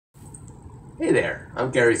Hey there,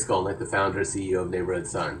 I'm Gary Skolnick, the founder and CEO of Neighborhood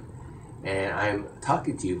Sun, and I'm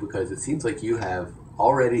talking to you because it seems like you have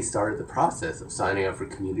already started the process of signing up for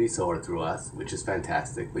community solar through us, which is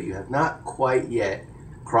fantastic, but you have not quite yet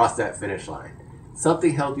crossed that finish line.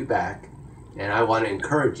 Something held you back, and I want to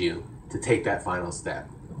encourage you to take that final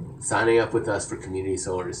step. Signing up with us for community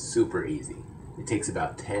solar is super easy. It takes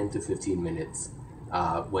about 10 to 15 minutes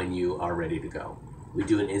when you are ready to go. We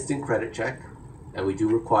do an instant credit check, and we do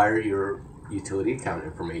require your utility account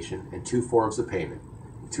information and 2 forms of payment.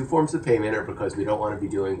 2 forms of payment are because we don't want to be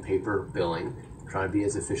doing paper billing, trying to be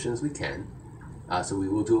as efficient as we can. So we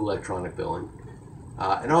will do electronic billing.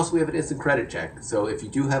 And also we have an instant credit check. So if you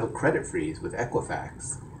do have a credit freeze with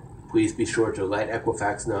Equifax, please be sure to let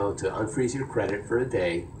Equifax know to unfreeze your credit for a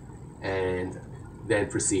day and then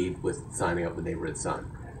proceed with signing up with Neighborhood Sun.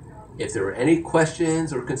 If there were any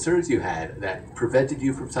questions or concerns you had that prevented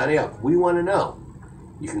you from signing up, we want to know.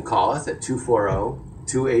 You can call us at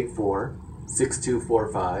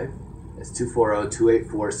 240-284-6245. That's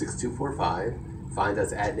 240-284-6245. Find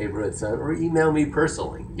us at Neighborhood Sun or email me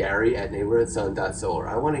personally, Gary@neighborhoodsun.solar.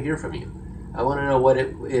 I want to hear from you. I want to know what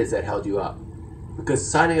it is that held you up. Because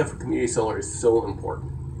signing up for community solar is so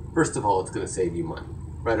important. First of all, it's going to save you money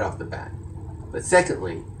right off the bat. But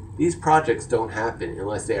secondly, these projects don't happen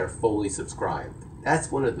unless they are fully subscribed.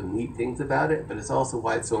 That's one of the neat things about it, but it's also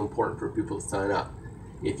why it's so important for people to sign up.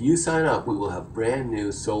 If you sign up, we will have brand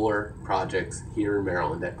new solar projects here in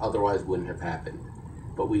Maryland that otherwise wouldn't have happened.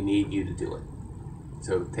 But we need you to do it.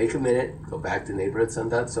 So take a minute, go back to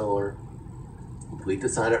neighborhoodsun.solar, complete the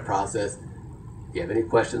sign up process. If you have any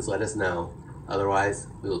questions, let us know. Otherwise,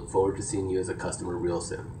 we look forward to seeing you as a customer real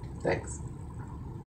soon. Thanks.